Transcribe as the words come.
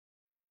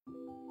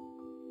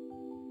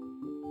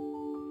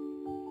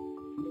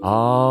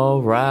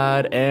All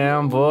right,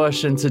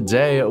 Ambush, and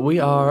today we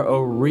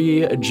are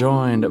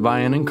rejoined by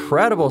an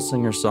incredible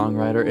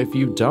singer-songwriter. If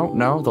you don't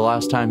know, the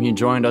last time he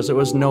joined us, it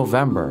was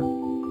November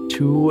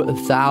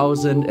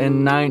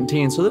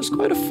 2019. So there's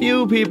quite a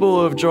few people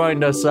who have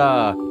joined us,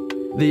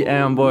 the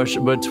Ambush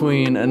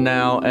between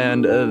now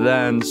and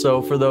then.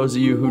 So for those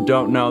of you who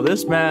don't know,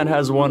 this man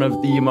has one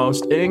of the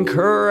most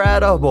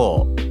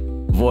incredible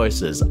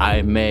voices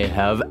I may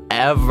have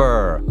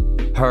ever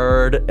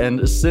heard.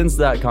 And since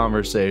that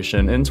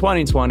conversation, in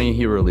 2020,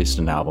 he released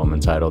an album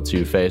entitled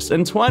Two-Face.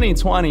 In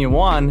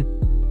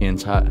 2021, he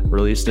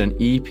released an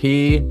EP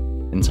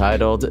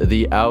entitled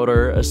The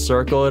Outer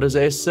Circle. It is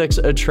a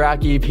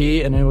 6-track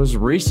EP, and it was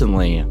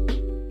recently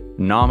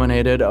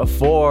nominated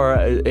for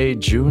a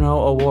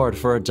Juno Award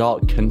for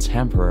Adult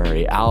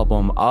Contemporary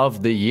Album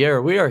of the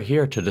Year. We are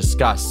here to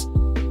discuss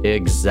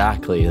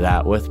exactly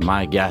that with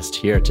my guest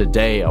here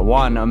today,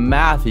 one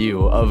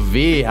Matthew of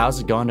V. How's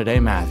it going today,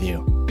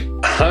 Matthew?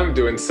 I'm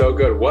doing so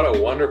good. What a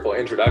wonderful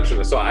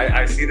introduction. So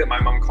I see that my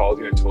mom called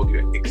you and told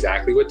you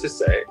exactly what to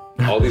say.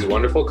 All these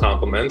wonderful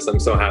compliments. I'm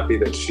so happy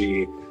that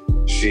she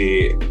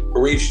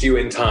reached you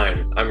in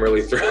time. I'm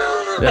really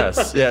thrilled.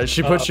 Yes. Yeah.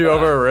 She put you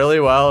over really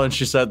well, and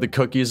she said the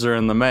cookies are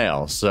in the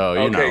mail. So,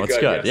 it's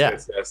good.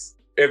 Yes, yes.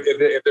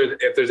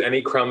 If there's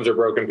any crumbs or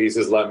broken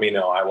pieces, let me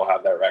know. I will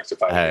have that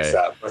rectified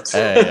ASAP.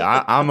 Hey,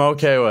 I'm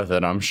okay with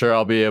it. I'm sure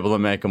I'll be able to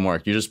make them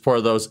work. You just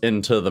pour those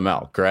into the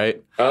milk,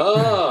 right?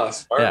 Oh,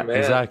 smart man.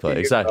 Exactly.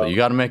 You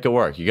got to make it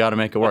work.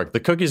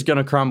 The cookie's going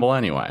to crumble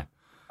anyway.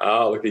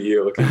 Oh, look at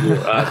you.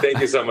 Thank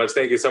you so much.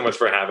 Thank you so much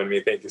for having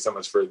me. Thank you so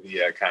much for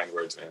the kind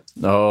words, man.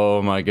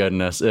 Oh, my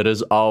goodness. It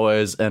is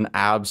always an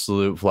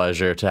absolute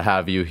pleasure to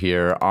have you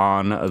here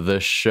on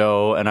the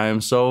show. And I am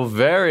so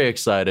very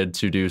excited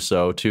to do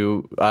so,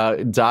 to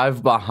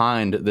dive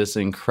behind this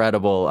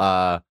incredible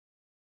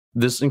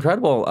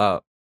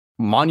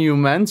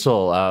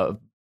monumental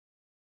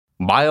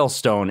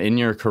milestone in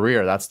your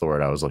career. That's the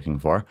word I was looking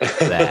for.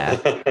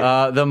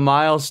 The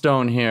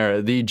milestone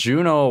here, the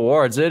Juno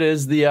Awards. It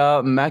is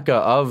the mecca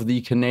of the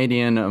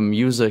Canadian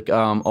music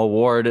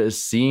award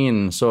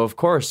scene. So, of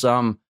course,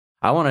 I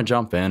want to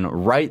jump in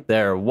right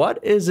there.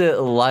 What is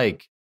it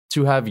like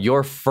to have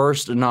your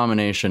first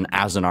nomination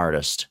as an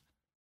artist?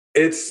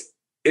 It's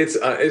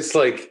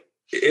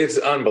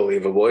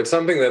unbelievable. It's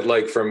something that,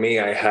 like, for me,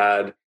 I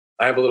have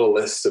a little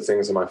list of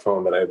things on my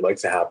phone that I'd like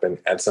to happen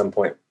at some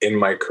point in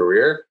my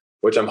career,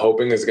 which I'm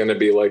hoping is going to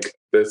be like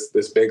this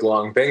big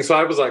long thing. So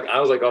I was like,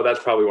 oh,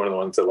 that's probably one of the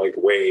ones that, like,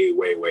 way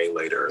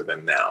later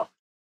than now.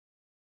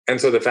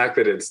 And so the fact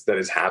that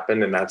it's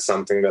happened, and that's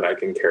something that I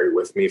can carry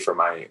with me for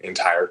my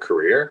entire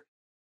career,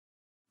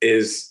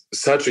 is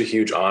such a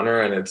huge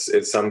honor. And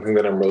it's something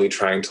that I'm really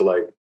trying to,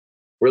 like,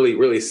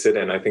 really sit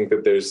in. I think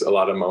that there's a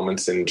lot of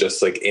moments in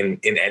just, like, in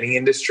any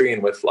industry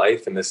and with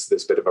life, and this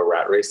bit of a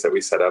rat race that we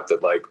set up,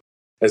 that, like,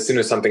 as soon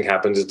as something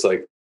happens, it's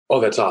like, oh,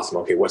 that's awesome.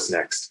 Okay, what's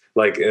next?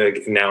 Like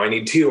now I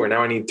need 2, or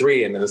now I need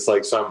 3. And then it's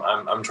like, so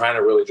I'm trying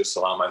to really just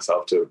allow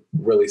myself to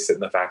really sit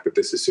in the fact that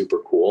this is super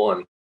cool.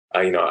 And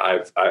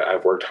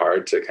I've worked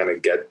hard to kind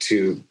of get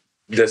to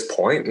this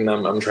point, and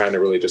I'm trying to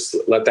really just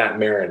let that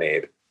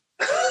marinate.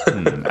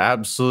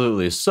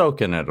 Absolutely.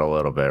 Soak in it a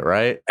little bit,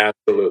 right?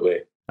 Absolutely.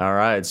 All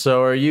right.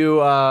 So are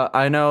you,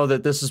 I know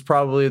that this is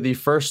probably the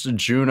first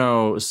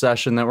Juno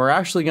session that we're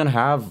actually going to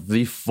have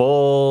the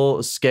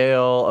full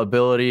scale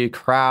ability,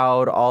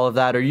 crowd, all of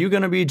that. Are you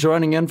going to be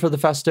joining in for the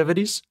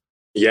festivities?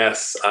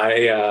 Yes.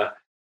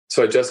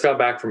 So I just got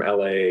back from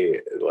LA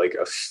like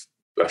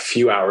a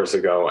few hours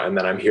ago, and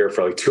then I'm here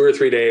for like 2 or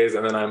 3 days.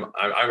 And then I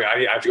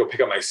have to go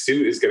pick up my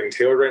suit. It's getting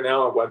tailored right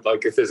now.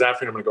 If this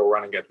afternoon, I'm going to go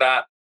run and get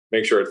that,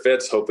 make sure it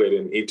fits. Hopefully I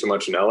didn't eat too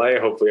much in LA.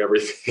 Hopefully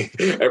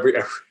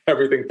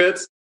everything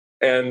fits.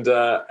 And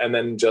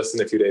then just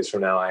in a few days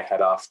from now, I head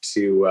off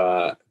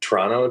to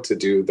Toronto to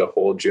do the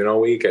whole Juno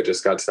week. I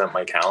just got sent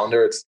my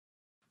calendar. It's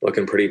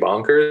looking pretty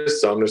bonkers.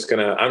 So I'm just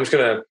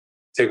gonna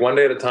take one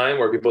day at a time.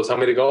 Where people tell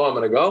me to go, I'm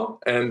gonna go,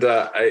 and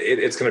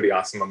it's gonna be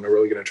awesome. I'm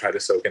really gonna try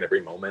to soak in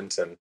every moment,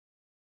 and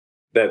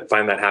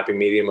find that happy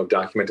medium of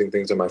documenting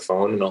things on my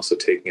phone and also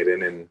taking it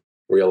in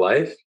real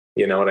life.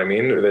 You know what I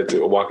mean?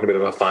 Walking a bit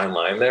of a fine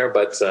line there,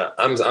 but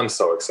I'm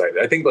so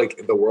excited. I think,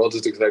 like, the world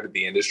is excited,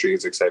 the industry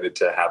is excited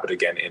to have it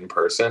again in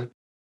person.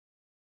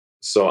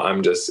 So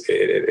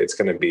it's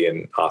going to be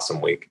an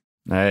awesome week.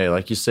 Hey,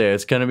 like you say,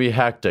 it's going to be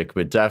hectic,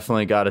 but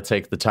definitely got to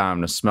take the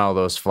time to smell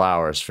those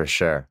flowers for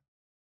sure.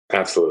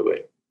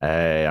 Absolutely.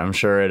 Hey, I'm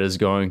sure it is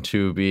going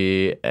to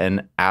be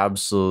an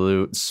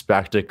absolute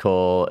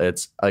spectacle.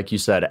 It's like you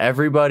said,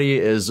 everybody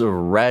is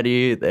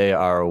ready. They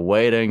are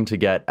waiting to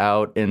get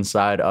out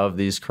inside of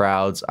these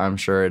crowds. I'm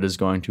sure it is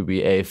going to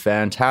be a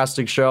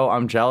fantastic show.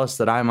 I'm jealous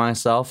that I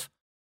myself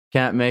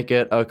can't make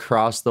it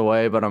across the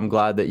way, but I'm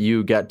glad that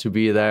you get to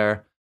be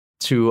there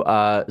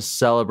to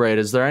celebrate.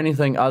 Is there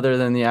anything other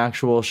than the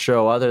actual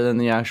show, other than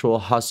the actual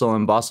hustle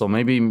and bustle?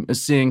 Maybe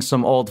seeing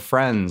some old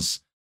friends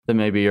that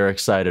maybe you're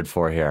excited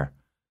for here?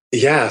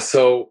 Yeah,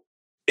 so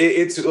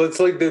it's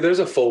like there's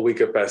a full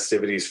week of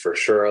festivities for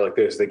sure. Like,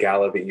 there's the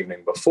gala the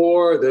evening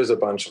before. There's a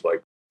bunch of,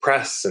 like,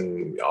 press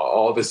and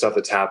all this stuff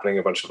that's happening,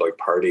 a bunch of like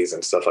parties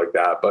and stuff like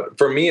that. But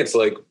for me, it's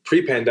like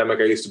pre-pandemic,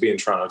 I used to be in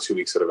Toronto 2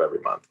 weeks out of every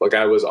month. Like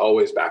I was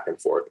always back and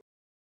forth.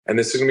 And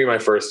this is gonna be my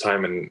first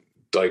time in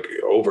like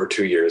over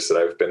 2 years that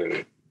I've been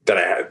in,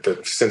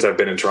 since I've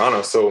been in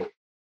Toronto. So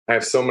I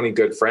have so many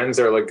good friends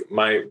there. Like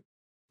my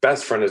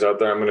best friend is out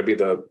there. I'm going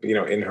to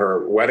be in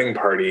her wedding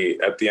party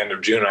at the end of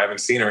June. I haven't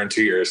seen her in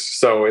 2 years.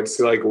 So it's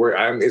like it's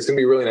going to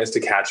be really nice to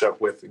catch up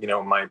with,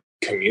 my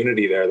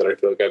community there that I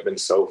feel like I've been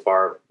so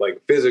far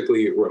like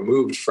physically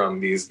removed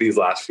from these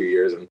last few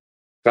years, and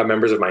got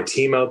members of my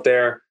team out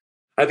there.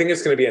 I think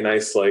it's going to be a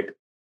nice, like,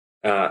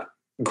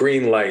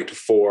 green light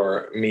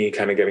for me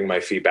kind of getting my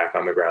feet back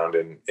on the ground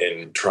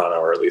in Toronto,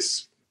 or at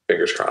least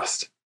fingers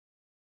crossed.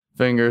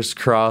 Fingers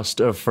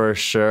crossed for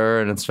sure.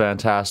 And it's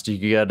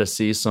fantastic. You get to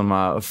see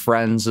some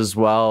friends as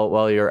well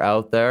while you're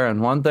out there. And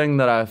one thing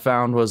that I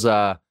found was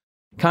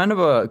kind of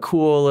a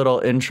cool little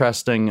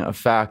interesting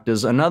fact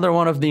is another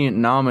one of the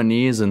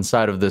nominees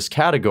inside of this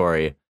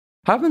category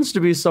happens to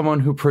be someone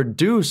who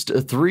produced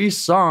 3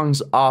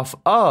 songs off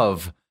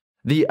of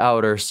The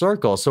Outer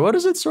Circle. So what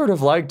is it sort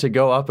of like to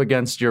go up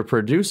against your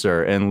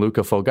producer in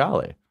Luca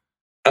Fogali?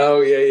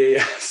 Oh,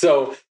 yeah.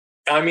 So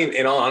I mean,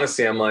 in all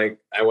honesty, I'm like,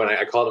 when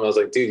I called him, I was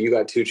like, dude, you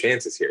got 2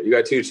 chances here. You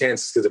got 2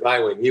 chances because if I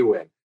win, you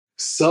win.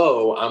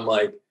 So I'm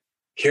like,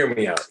 hear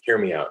me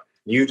out.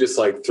 You just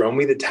like throw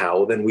me the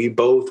towel, then we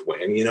both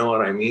win. You know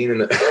what I mean?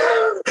 And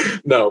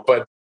no,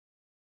 but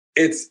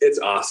it's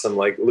awesome.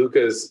 Like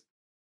Luca's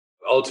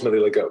ultimately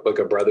like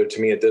a brother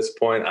to me at this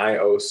point. I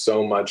owe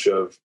so much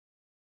of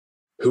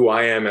who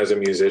I am as a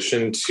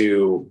musician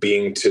to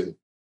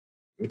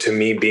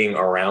me being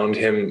around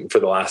him for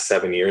the last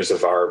 7 years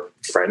of our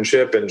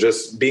friendship, and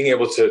just being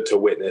able to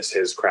witness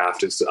his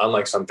craft. It's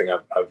unlike something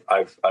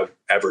I've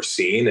ever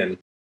seen. And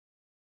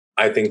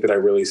I think that I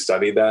really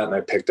studied that, and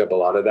I picked up a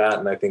lot of that.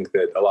 And I think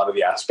that a lot of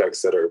the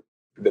aspects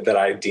that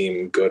I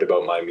deem good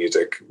about my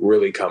music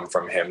really come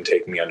from him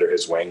taking me under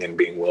his wing and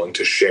being willing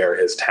to share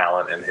his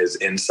talent and his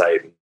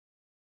insight,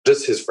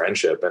 just his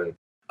friendship. And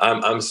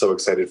I'm so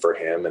excited for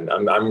him. And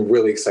I'm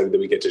really excited that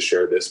we get to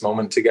share this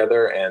moment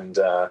together. And,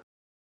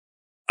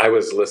 I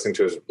was listening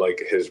to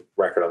his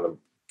record on the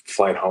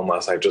flight home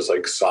last night, just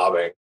like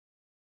sobbing.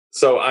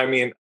 So, I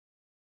mean,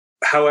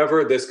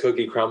 however this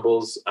cookie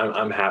crumbles,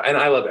 I'm happy. And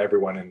I love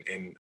everyone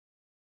in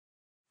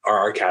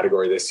our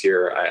category this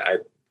year. I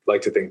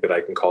like to think that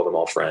I can call them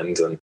all friends.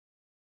 And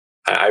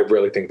I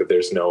really think that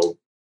there's no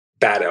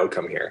bad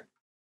outcome here.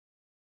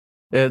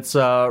 It's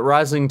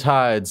rising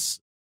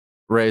tides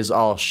raise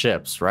all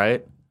ships,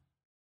 right?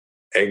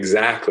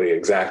 Exactly.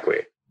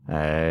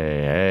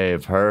 Hey,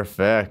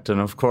 perfect. And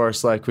of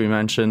course, like we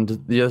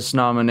mentioned, this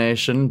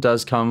nomination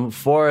does come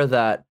for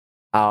that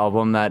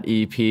album, that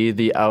EP,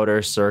 The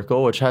Outer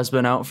Circle, which has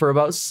been out for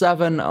about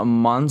 7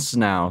 months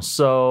now.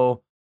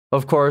 So,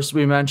 of course,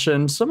 we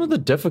mentioned some of the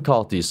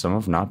difficulties, some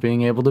of not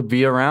being able to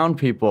be around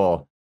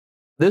people.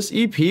 This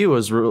EP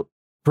was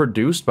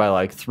produced by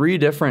like 3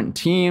 different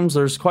teams.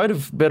 There's quite a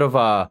bit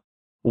of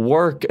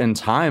work and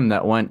time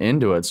that went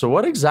into it. So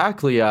what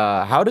exactly,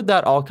 how did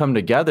that all come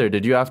together?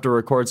 Did you have to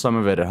record some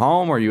of it at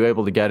home? Were you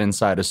able to get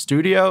inside of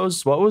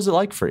studios? What was it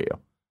like for you?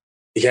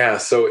 Yeah,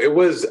 so it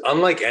was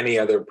unlike any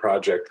other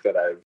project that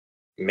I've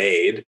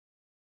made.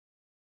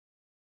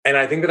 And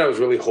I think that I was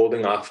really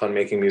holding off on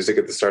making music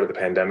at the start of the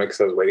pandemic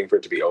because I was waiting for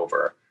it to be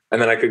over.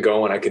 And then I could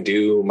go and I could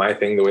do my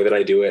thing the way that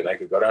I do it. And I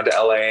could go down to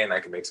LA and I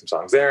could make some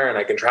songs there. And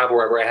I can travel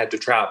wherever I had to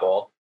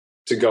travel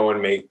to go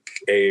and make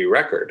a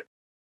record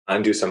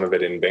and do some of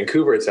it in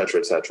Vancouver, et cetera,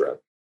 et cetera.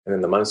 And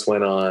then the months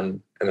went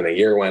on, and then a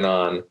year went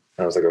on. And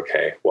I was like,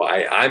 okay, well,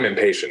 I'm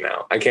impatient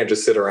now. I can't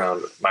just sit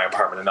around my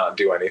apartment and not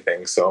do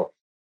anything. So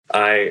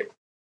I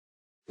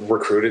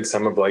recruited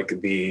some of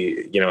like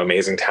the,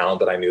 amazing talent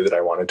that I knew that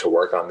I wanted to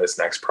work on this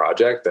next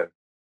project, and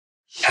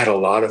had a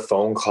lot of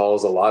phone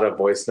calls, a lot of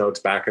voice notes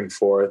back and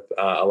forth,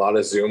 a lot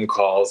of Zoom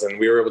calls. And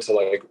we were able to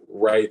like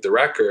write the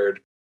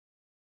record,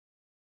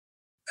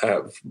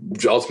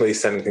 ultimately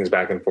sending things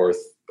back and forth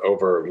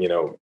over,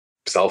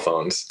 cell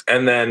phones.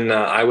 And then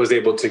I was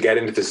able to get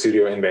into the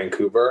studio in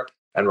Vancouver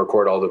and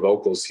record all the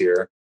vocals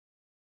here.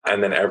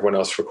 And then everyone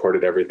else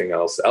recorded everything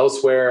else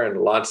elsewhere,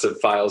 and lots of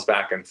files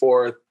back and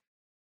forth.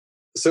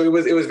 So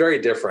it was very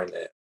different.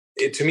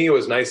 To me, it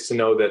was nice to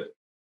know that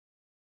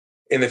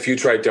in the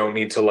future, I don't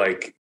need to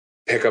like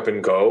pick up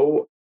and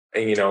go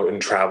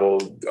and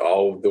travel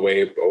all the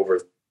way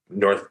over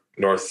North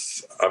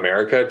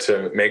America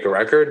to make a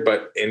record.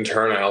 But in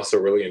turn, I also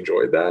really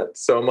enjoyed that.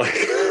 So I'm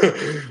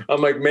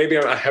like, maybe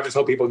I have to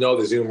tell people, no,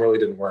 the Zoom really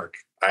didn't work.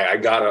 I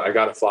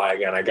gotta fly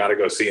again. I gotta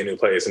go see a new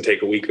place and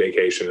take a week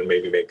vacation and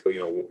maybe make,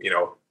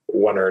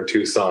 1 or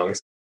 2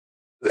 songs.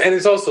 And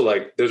it's also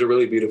like, there's a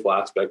really beautiful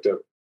aspect of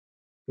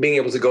being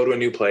able to go to a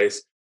new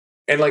place.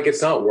 And like,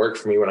 it's not work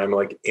for me when I'm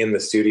like in the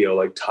studio,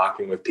 like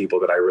talking with people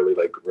that I really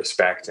like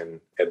respect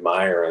and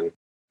admire, and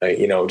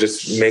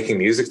just making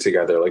music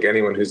together. Like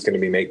anyone who's going to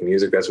be making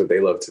music, that's what they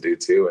love to do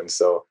too. And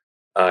so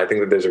I think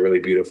that there's a really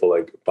beautiful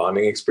like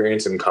bonding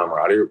experience and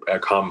camaraderie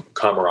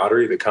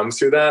that comes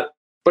through that.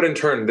 But in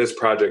turn, this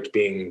project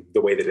being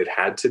the way that it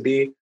had to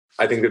be,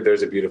 I think that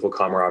there's a beautiful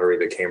camaraderie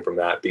that came from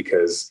that,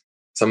 because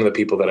some of the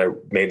people that I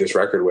made this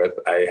record with,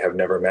 I have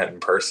never met in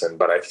person,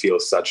 but I feel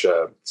such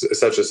a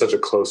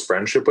close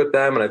friendship with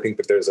them. And I think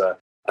that there's a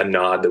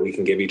nod that we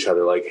can give each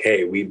other, like,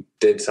 hey, we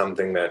did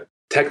something that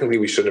technically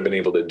we shouldn't have been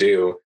able to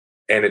do,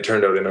 and it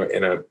turned out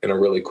in a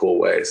really cool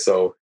way.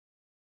 So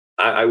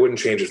I wouldn't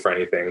change it for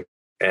anything,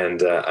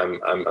 and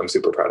I'm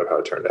super proud of how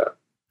it turned out.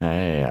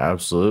 Hey,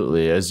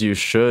 absolutely. As you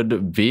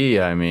should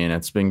be. I mean,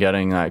 it's been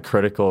getting that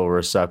critical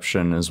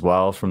reception as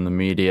well from the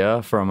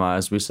media, from,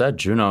 as we said,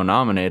 Juno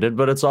nominated,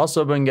 but it's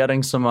also been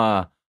getting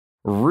some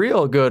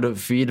real good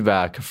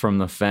feedback from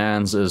the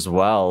fans as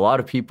well. A lot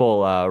of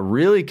people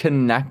really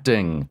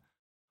connecting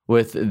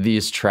with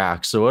these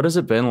tracks. So what has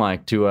it been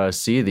like to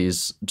see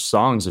these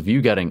songs of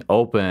you getting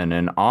open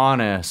and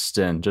honest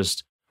and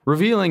just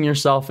revealing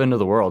yourself into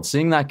the world,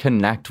 seeing that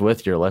connect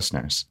with your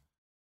listeners?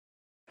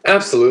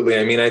 Absolutely.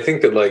 I mean, I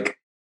think that like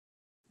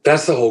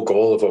that's the whole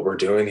goal of what we're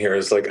doing here,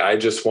 is like I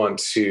just want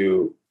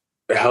to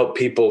help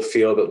people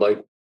feel that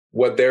like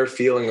what they're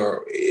feeling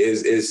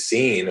is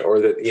seen,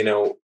 or that, you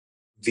know,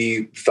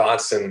 the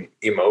thoughts and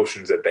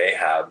emotions that they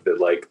have,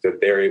 that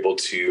they're able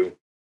to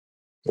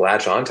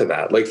latch onto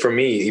that. Like for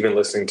me, even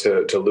listening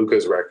to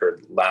Luca's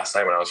record last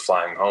night when I was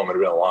flying home, it had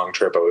been a long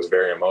trip. I was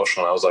very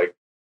emotional. I was like,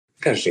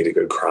 I just need a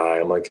good cry.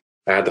 I'm like,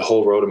 I had the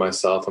whole row to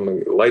myself. I'm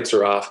like, lights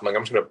are off. I'm like,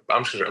 I'm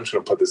just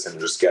gonna put this in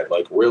and just get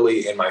like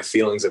really in my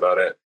feelings about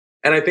it.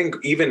 And I think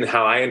even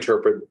how I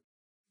interpret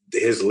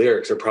his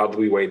lyrics are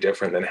probably way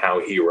different than how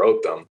he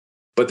wrote them,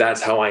 but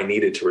that's how I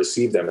needed to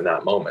receive them in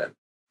that moment.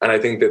 And I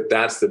think that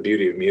that's the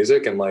beauty of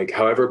music. And like,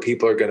 however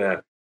people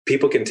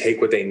can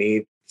take what they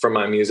need from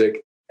my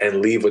music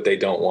and leave what they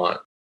don't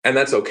want. And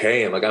that's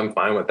okay. And like, I'm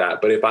fine with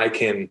that. But if I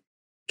can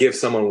give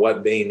someone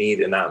what they need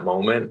in that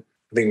moment,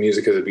 I think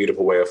music is a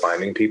beautiful way of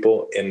finding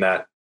people in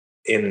that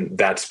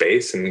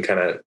space, and kind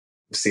of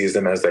sees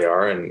them as they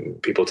are,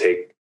 and people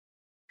take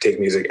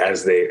music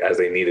as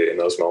they need it in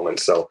those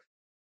moments. So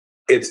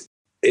it's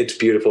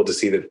beautiful to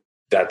see that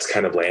that's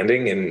kind of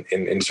landing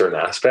in certain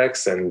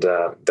aspects, and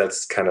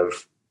that's kind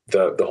of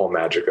the whole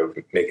magic of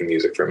making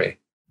music for me.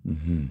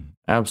 Mm-hmm.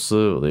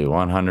 Absolutely,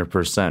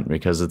 100%,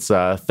 because it's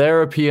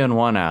therapy in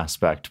one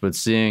aspect, but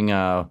seeing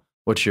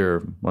what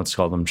your, let's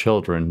call them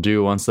children,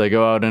 do once they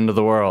go out into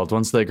the world,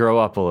 once they grow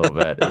up a little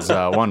bit, is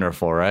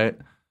wonderful, right?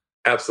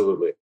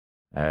 Absolutely.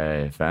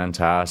 Hey,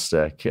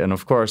 fantastic. And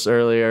of course,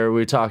 earlier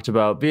we talked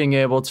about being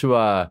able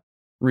to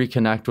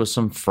reconnect with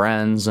some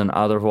friends and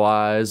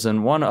otherwise.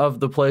 And one of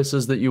the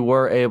places that you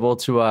were able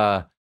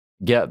to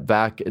get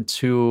back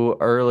to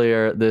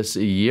earlier this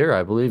year,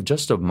 I believe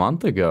just a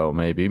month ago,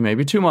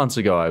 maybe 2 months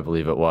ago, I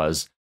believe it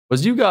was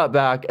you got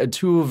back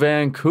to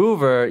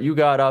Vancouver. You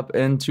got up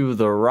into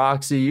the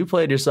Roxy. You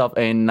played yourself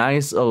a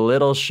nice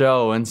little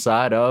show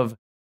inside of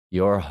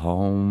your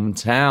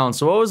hometown.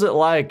 So what was it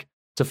like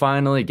to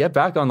finally get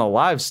back on the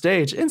live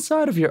stage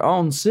inside of your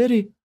own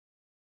city?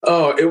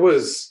 Oh, it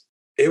was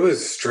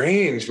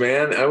strange,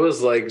 man. I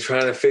was like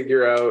trying to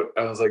figure out,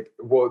 I was like,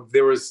 well,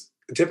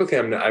 typically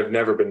I've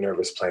never been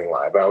nervous playing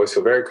live. I always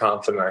feel very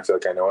confident. I feel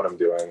like I know what I'm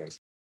doing. And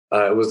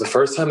it was the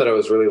first time that I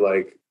was really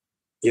like,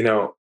 you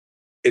know,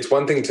 it's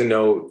one thing to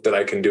know that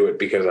I can do it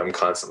because I'm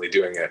constantly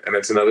doing it. And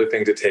it's another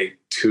thing to take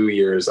 2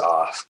 years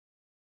off.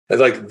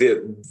 Like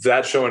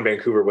that show in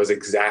Vancouver was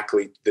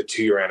exactly the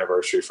 2-year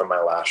anniversary from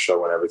my last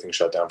show when everything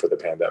shut down for the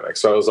pandemic.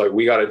 So I was like,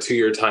 we got a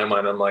 2-year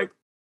timeline. I'm like,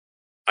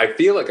 I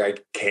feel like I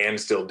can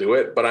still do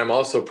it, but I'm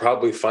also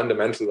probably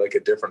fundamentally like a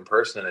different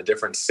person and a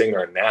different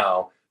singer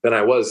now than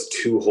I was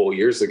 2 whole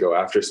years ago,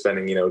 after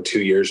spending,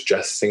 2 years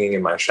just singing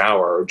in my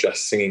shower or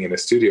just singing in a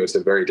studio. It's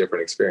a very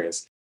different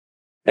experience.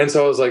 And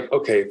so I was like,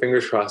 okay,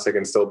 fingers crossed I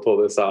can still pull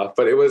this off.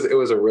 But it was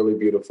a really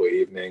beautiful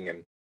evening,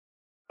 and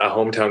a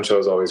hometown show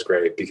is always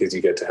great because you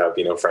get to have,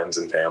 friends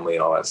and family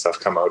and all that stuff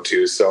come out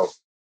too. So,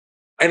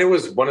 and it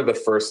was one of the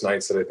first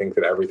nights that I think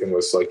that everything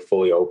was like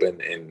fully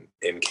open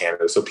in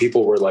Canada. So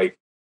people were like,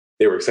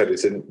 they were excited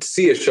to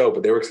see a show,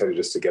 but they were excited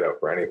just to get out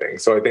for anything.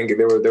 So I think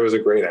there was a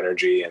great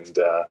energy, and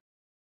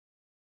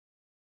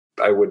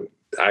I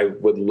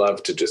would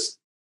love to just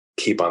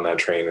keep on that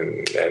train.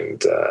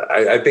 And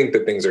I think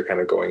that things are kind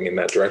of going in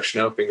that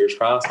direction now, fingers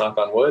crossed, knock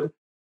on wood.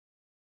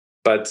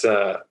 But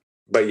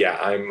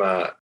yeah,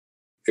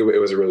 it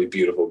was a really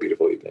beautiful,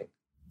 beautiful evening.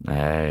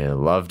 Hey,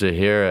 love to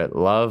hear it.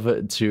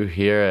 Love to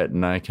hear it.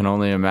 And I can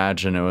only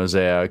imagine it was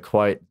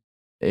quite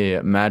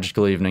a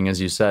magical evening, as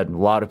you said. A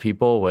lot of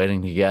people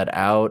waiting to get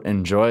out,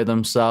 enjoy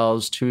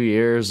themselves. 2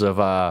 years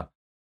of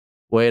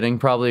waiting,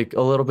 probably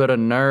a little bit of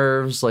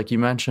nerves, like you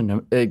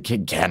mentioned.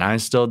 Can I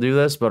still do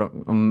this? But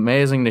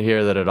amazing to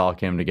hear that it all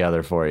came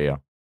together for you.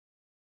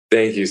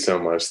 Thank you so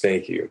much.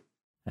 Thank you.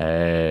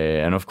 Hey,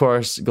 and of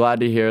course, glad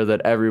to hear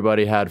that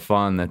everybody had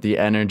fun, that the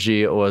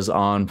energy was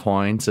on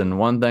point. And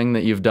one thing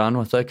that you've done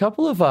with a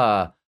couple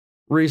of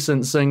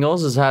recent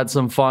singles is had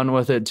some fun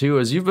with it too,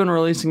 is you've been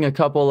releasing a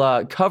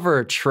couple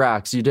cover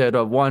tracks. You did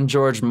one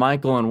George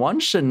Michael and one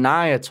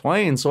Shania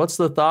Twain. So what's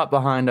the thought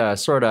behind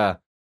sort of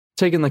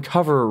taking the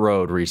cover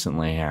road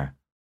recently here?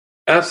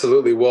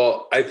 Absolutely.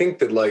 Well, I think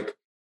that like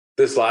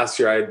this last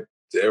year,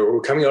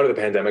 coming out of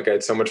the pandemic, I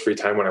had so much free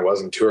time when I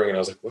wasn't touring, and I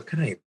was like, what can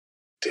I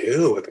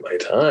do with my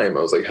time?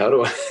 I was like, how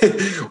do I,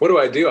 what do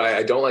I do?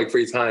 I don't like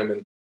free time.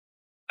 And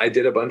I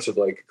did a bunch of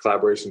like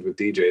collaborations with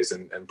DJs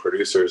and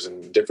producers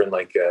and different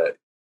like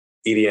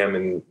EDM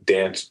and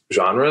dance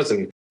genres.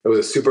 And it was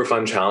a super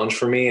fun challenge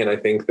for me. And I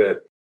think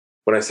that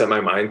when I set my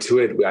mind to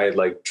it,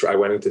 I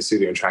went into the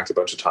studio and tracked a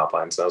bunch of top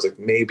lines. And I was like,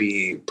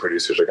 maybe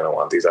producers are going to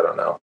want these. I don't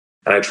know.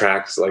 And I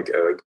tracked like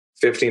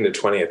 15 to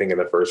 20, I think, in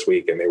the first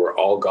week, and they were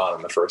all gone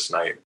in the first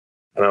night.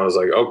 And I was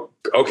like, oh,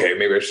 okay,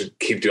 maybe I should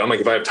keep doing. I'm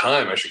like, if I have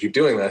time, I should keep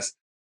doing this.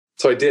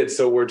 So I did.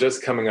 So we're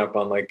just coming up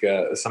on like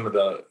some of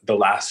the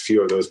last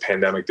few of those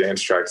pandemic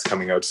dance tracks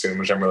coming out soon,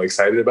 which I'm really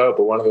excited about.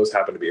 But one of those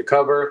happened to be a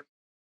cover,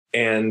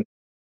 and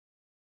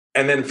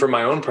then for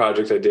my own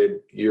project, I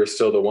did "You're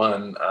Still the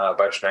One"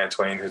 by Shania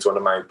Twain, who's one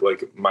of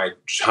my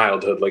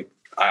childhood. Like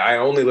I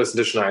only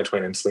listened to Shania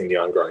Twain and Celine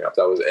Dion growing up.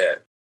 That was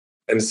it.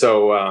 And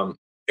so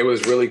it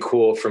was really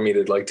cool for me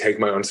to like take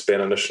my own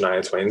spin on a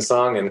Shania Twain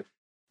song. And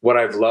what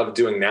I've loved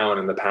doing now and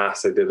in the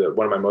past, I did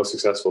one of my most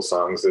successful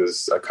songs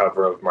is a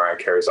cover of Mariah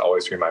Carey's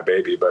 "Always Be My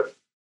Baby." But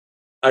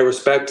I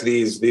respect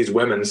these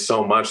women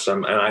so much,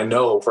 and I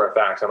know for a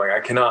fact, I'm like,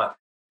 I cannot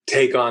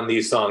take on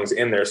these songs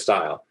in their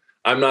style.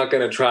 I'm not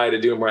going to try to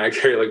do Mariah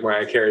Carey like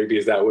Mariah Carey,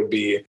 because that would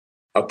be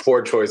a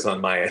poor choice on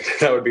my end.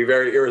 That would be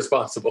very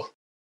irresponsible.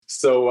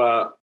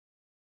 So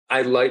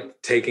I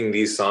like taking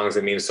these songs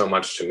that mean so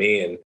much to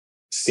me and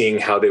seeing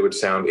how they would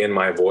sound in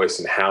my voice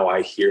and how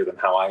I hear them,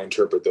 how I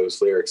interpret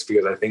those lyrics,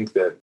 because I think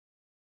that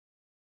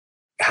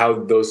how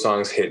those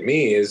songs hit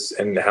me is,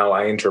 and how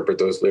I interpret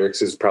those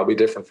lyrics is probably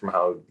different from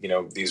how,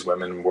 these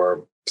women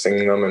were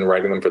singing them and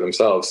writing them for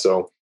themselves.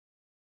 So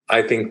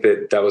I think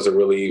that was a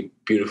really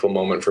beautiful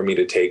moment for me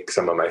to take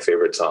some of my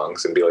favorite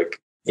songs and be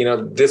like,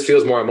 this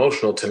feels more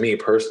emotional to me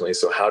personally.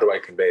 So how do I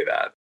convey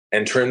that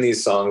and turn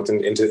these songs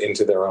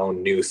into their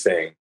own new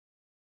thing?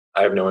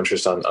 I have no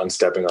interest on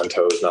stepping on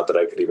toes. Not that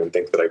I could even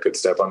think that I could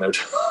step on their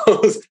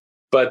toes,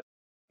 but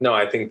no,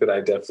 I think that I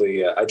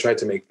definitely, I tried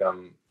to make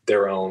them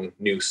their own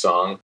new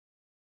song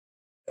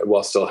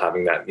while still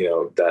having that,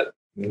 that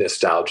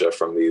nostalgia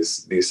from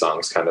these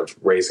songs kind of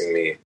raising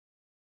me.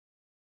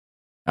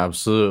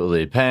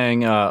 Absolutely.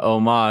 Paying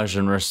homage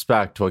and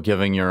respect while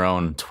giving your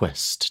own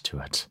twist to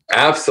it.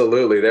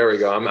 Absolutely. There we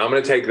go. I'm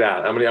going to take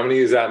that. I'm going to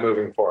use that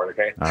moving forward.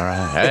 Okay. All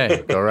right.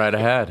 Hey, go right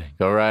ahead.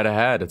 Go right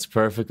ahead. It's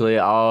perfectly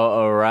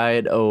all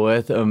right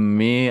with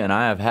me. And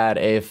I have had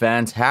a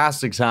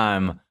fantastic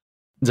time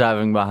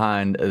diving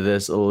behind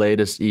this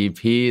latest EP,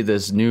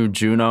 this new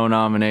Juno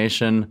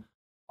nomination,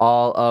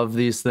 all of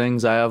these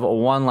things. I have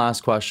one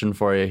last question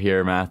for you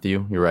here,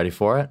 Matthew. You ready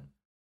for it?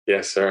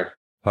 Yes, sir.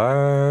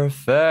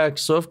 Perfect.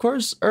 So, of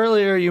course,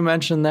 earlier you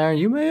mentioned there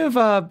you may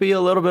have be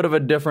a little bit of a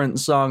different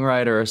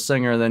songwriter or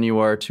singer than you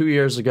were 2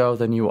 years ago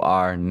than you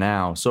are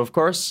now. So, of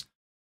course,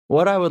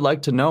 what I would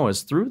like to know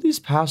is, through these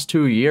past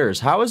 2 years,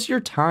 how has your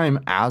time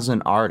as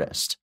an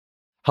artist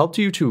helped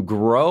you to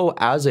grow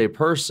as a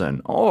person,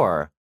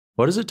 or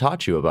what has it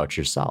taught you about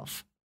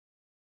yourself?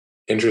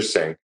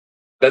 Interesting.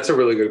 That's a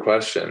really good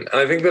question. And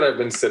I think that I've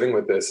been sitting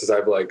with this as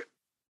I've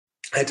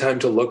had time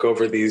to look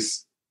over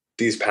these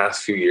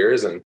past few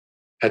years and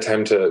had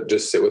time to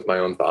just sit with my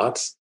own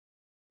thoughts,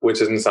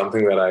 which isn't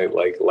something that I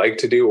like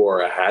to do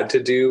or I had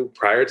to do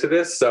prior to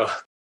this. So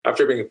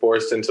after being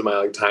forced into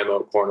my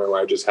timeout corner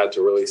where I just had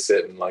to really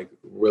sit and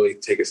really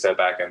take a step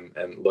back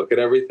and look at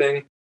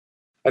everything,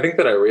 I think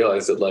that I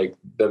realized that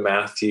the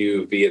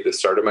Matthew V at the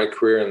start of my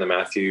career and the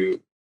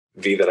Matthew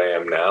V that I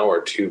am now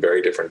are two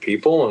very different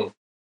people. And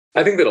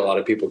I think that a lot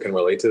of people can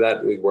relate to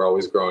that. We're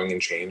always growing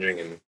and changing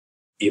and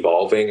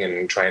evolving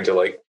and trying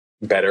to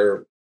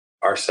better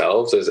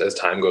ourselves as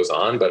time goes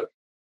on. But I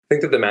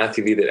think that the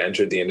Matthew V that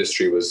entered the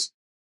industry was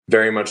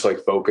very much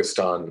focused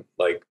on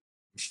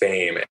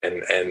fame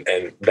and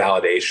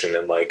validation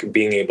and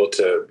being able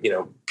to,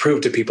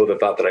 prove to people that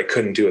thought that I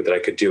couldn't do it, that I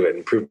could do it,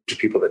 and prove to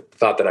people that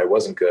thought that I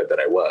wasn't good, that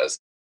I was.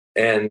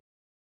 And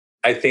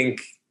I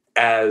think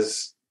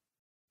as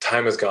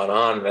time has gone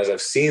on and as I've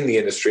seen the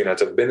industry and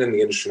as I've been in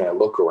the industry and I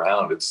look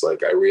around, it's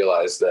I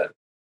realize that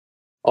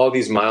all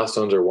these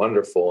milestones are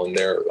wonderful and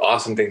they're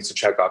awesome things to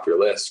check off your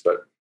list.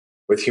 But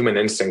with human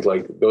instinct,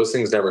 those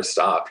things never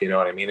stop. You know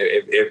what I mean?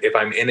 If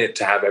I'm in it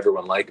to have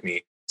everyone like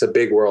me, it's a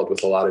big world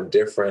with a lot of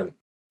different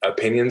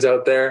opinions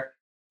out there.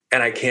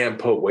 And I can't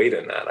put weight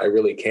in that. I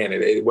really can't.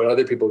 What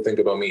other people think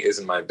about me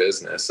isn't my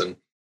business. And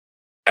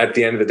at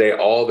the end of the day,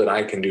 all that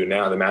I can do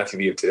now, the Matthew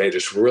V of today,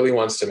 just really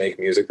wants to make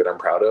music that I'm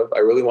proud of. I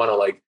really want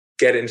to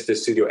get into the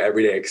studio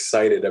every day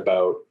excited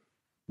about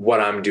what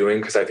I'm doing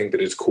because I think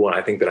that it's cool and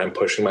I think that I'm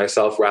pushing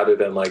myself rather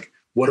than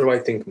what do I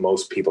think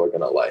most people are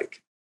going to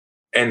like?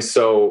 And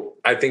so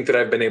I think that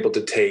I've been able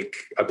to take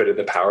a bit of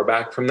the power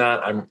back from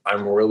that.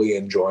 I'm really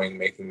enjoying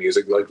making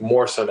music,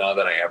 more so now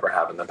than I ever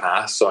have in the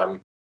past. So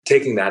I'm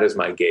taking that as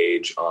my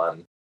gauge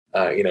on,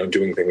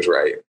 doing things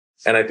right.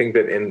 And I think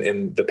that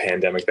in the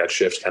pandemic, that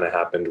shift kind of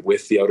happened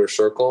with the Outer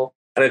Circle.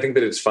 And I think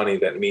that it's funny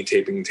that me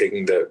taking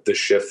the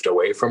shift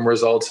away from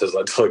results has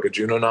led to like a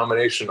Juno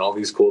nomination, all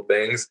these cool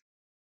things.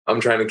 I'm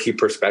trying to keep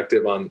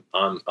perspective on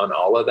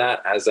all of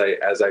that as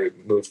I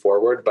move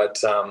forward. But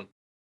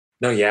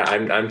no, yeah,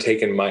 I'm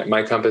taking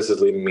my compass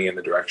is leading me in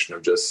the direction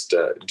of just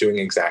doing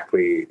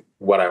exactly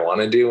what I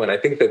want to do. And I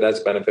think that that's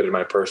benefited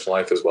my personal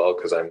life as well,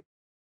 because I'm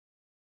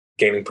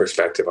gaining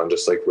perspective on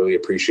just like really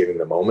appreciating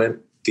the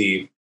moment.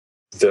 The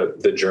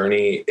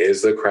journey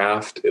is the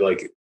craft.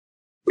 Like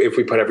if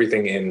we put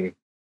everything in,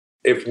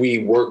 if we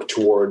work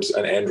towards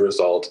an end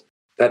result,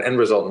 that end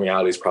result in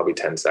reality is probably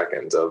 10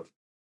 seconds of,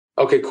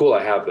 okay, cool,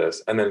 I have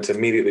this. And then it's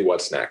immediately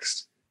what's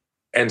next.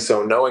 And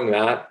so knowing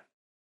that,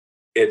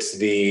 it's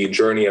the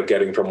journey of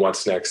getting from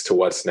what's next to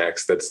what's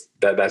next. That's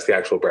the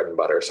actual bread and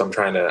butter. So I'm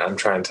trying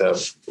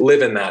to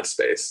live in that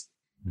space.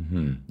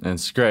 Mm-hmm.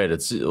 It's great.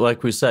 It's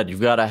like we said,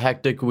 you've got a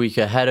hectic week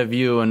ahead of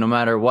you, and no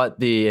matter what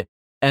the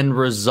end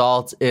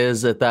result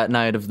is at that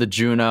night of the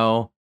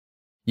Juno,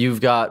 you've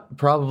got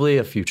probably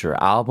a future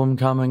album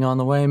coming on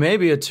the way,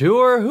 maybe a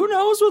tour. Who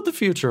knows what the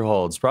future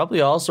holds?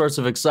 Probably all sorts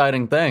of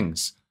exciting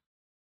things.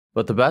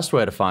 But the best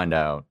way to find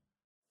out.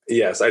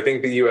 Yes, I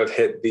think that you have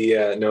hit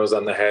the nose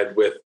on the head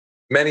with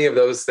many of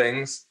those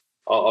things.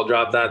 I'll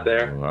drop that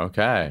there.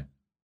 Okay.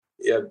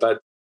 Yeah,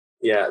 but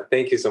yeah,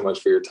 thank you so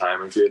much for your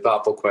time and for your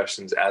thoughtful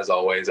questions, as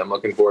always. I'm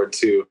looking forward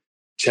to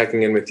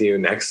checking in with you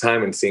next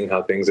time and seeing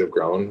how things have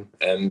grown.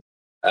 And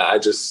I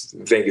just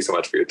thank you so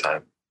much for your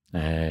time.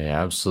 Hey,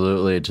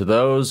 absolutely. To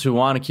those who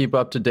want to keep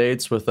up to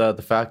dates with the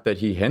fact that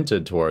he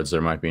hinted towards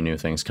there might be new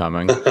things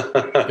coming,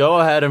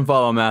 go ahead and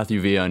follow Matthew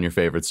V on your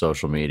favorite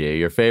social media,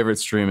 your favorite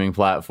streaming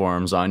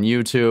platforms, on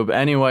YouTube,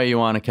 any way you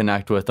want to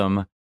connect with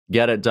him,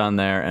 get it done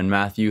there. And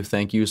Matthew,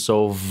 thank you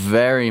so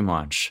very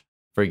much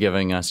for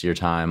giving us your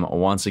time.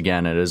 Once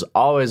again, it is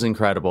always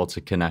incredible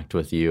to connect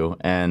with you,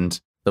 and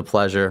the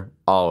pleasure,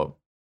 all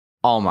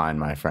mine,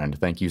 my friend.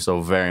 Thank you so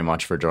very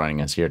much for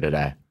joining us here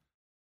today.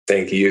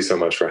 Thank you so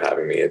much for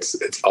having me. It's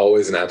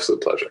always an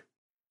absolute pleasure.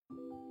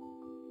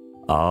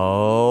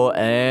 Oh,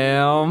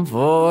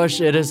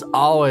 Ambush, it is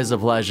always a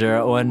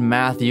pleasure when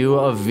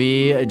Matthew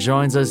V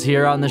joins us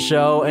here on the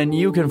show, and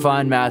you can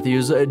find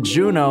Matthew's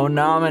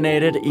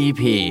Juno-nominated EP,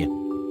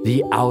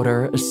 The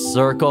Outer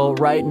Circle,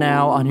 right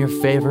now on your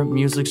favorite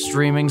music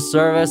streaming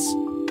service.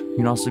 You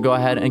can also go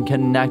ahead and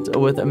connect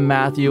with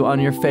Matthew on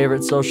your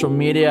favorite social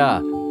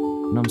media.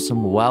 Give him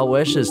some well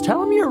wishes.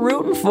 Tell him you're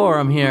rooting for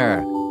him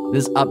here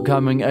this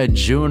upcoming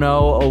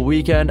Juno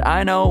weekend.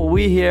 I know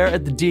we here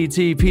at the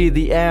DTP,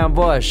 the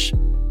Ambush,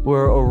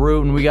 we're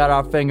rooting. We got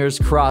our fingers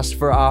crossed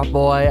for our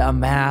boy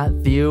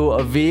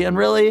Matthew V, and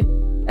really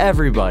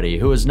everybody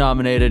who is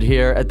nominated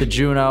here at the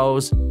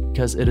Junos,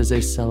 because it is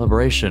a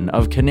celebration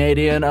of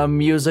Canadian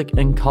music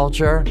and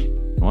culture.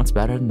 And what's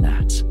better than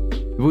that?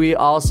 We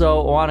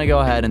also want to go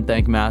ahead and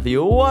thank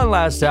Matthew one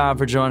last time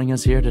for joining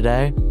us here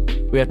today.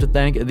 We have to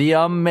thank the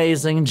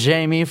amazing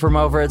Jamie from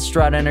over at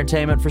Strut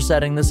Entertainment for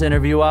setting this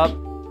interview up.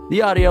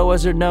 The audio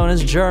wizard known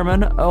as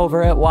German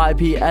over at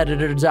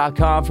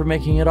ypeditor.com for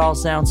making it all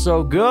sound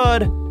so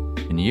good.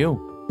 And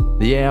you,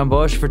 the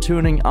Ambush, for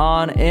tuning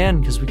on in,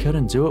 because we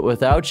couldn't do it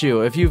without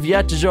you. If you've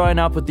yet to join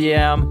up with the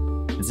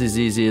Am, it's as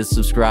easy as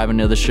subscribing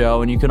to the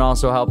show, and you can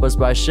also help us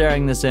by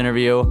sharing this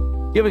interview,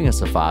 giving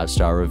us a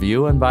 5-star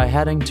review, and by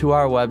heading to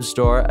our web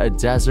store at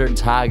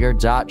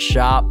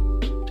deserttiger.shop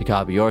to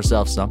copy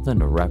yourself something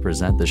to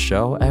represent the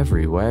show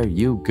everywhere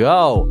you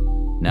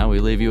go. Now we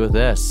leave you with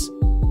this.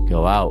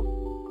 Go out,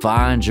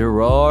 find your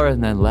roar,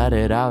 and then let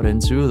it out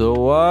into the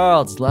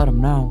world. Let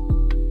them know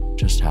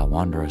just how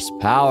wondrous,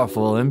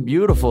 powerful, and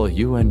beautiful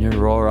you and your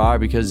roar are,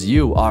 because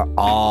you are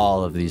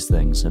all of these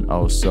things and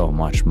oh so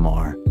much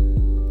more.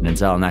 And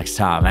until next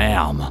time,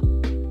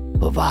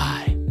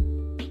 bye-bye.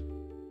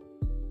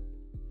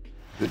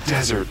 The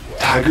Desert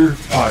Tiger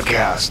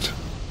Podcast.